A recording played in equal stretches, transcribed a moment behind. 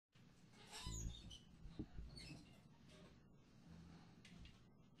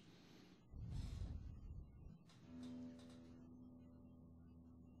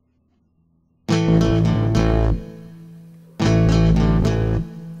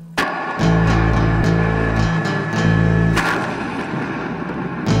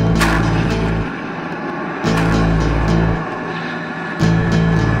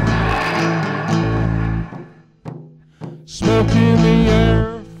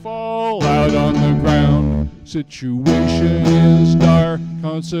out on the ground. Situation is dire,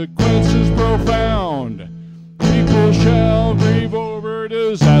 consequences profound. People shall grieve over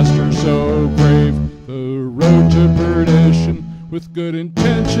disaster so grave. The road to perdition with good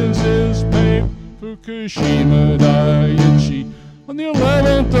intentions is paved. Fukushima Dai-ichi on the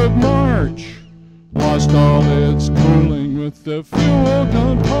 11th of March lost all its cooling with the fuel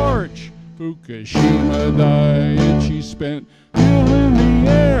gun torch. Fukushima Dai-ichi spent fuel in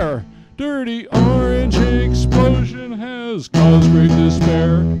the air. Dirty orange explosion has caused great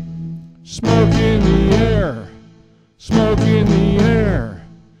despair. Smoke in the air, smoke in the air,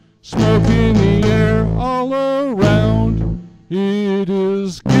 smoke in the air all around. It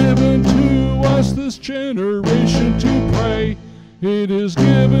is given to us, this generation, to pray. It is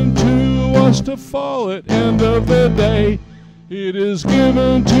given to us to fall at end of the day. It is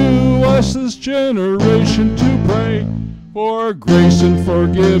given to us, this generation, to pray for grace and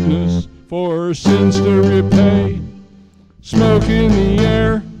forgiveness, for sins to repay. Smoke in the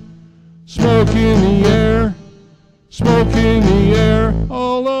air, smoke in the air, smoke in the air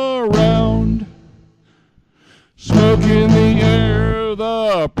all around. Smoke in the air,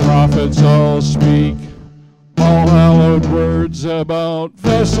 the prophets all speak all hallowed words about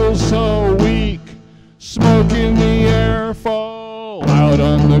vessels so weak. Smoke in the air, fall out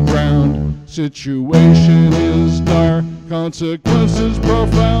on the ground. Situation is dire, consequences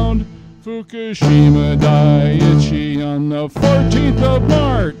profound. Fukushima Dai-ichi on the 14th of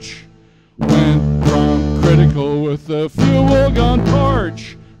March went from critical with the fuel gun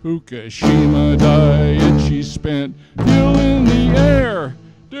torch. Fukushima Dai-ichi spent fuel in the air.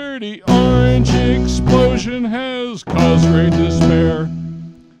 Dirty orange explosion has caused great despair.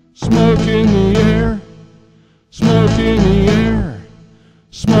 Smoke in the air, smoke in the air,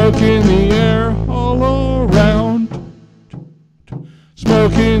 smoke in the air all around.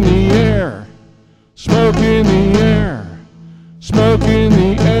 Smoke in the air, smoke in the air, smoke in the